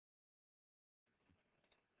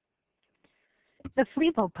The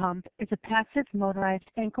PhleboPump is a passive motorized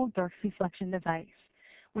ankle dorsiflexion device,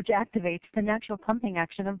 which activates the natural pumping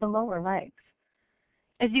action of the lower legs.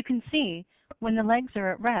 As you can see, when the legs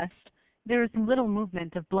are at rest, there is little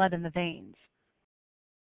movement of blood in the veins.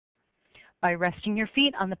 By resting your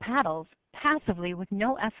feet on the paddles passively with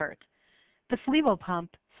no effort, the PhleboPump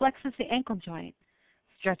flexes the ankle joint,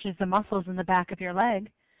 stretches the muscles in the back of your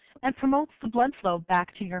leg, and promotes the blood flow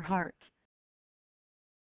back to your heart.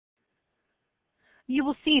 You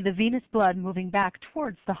will see the venous blood moving back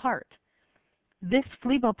towards the heart. This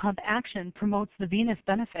PhleboPump action promotes the venous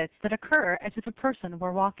benefits that occur as if a person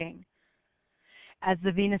were walking. As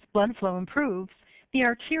the venous blood flow improves, the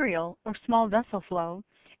arterial or small vessel flow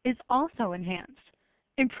is also enhanced,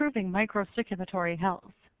 improving microcirculatory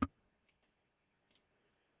health.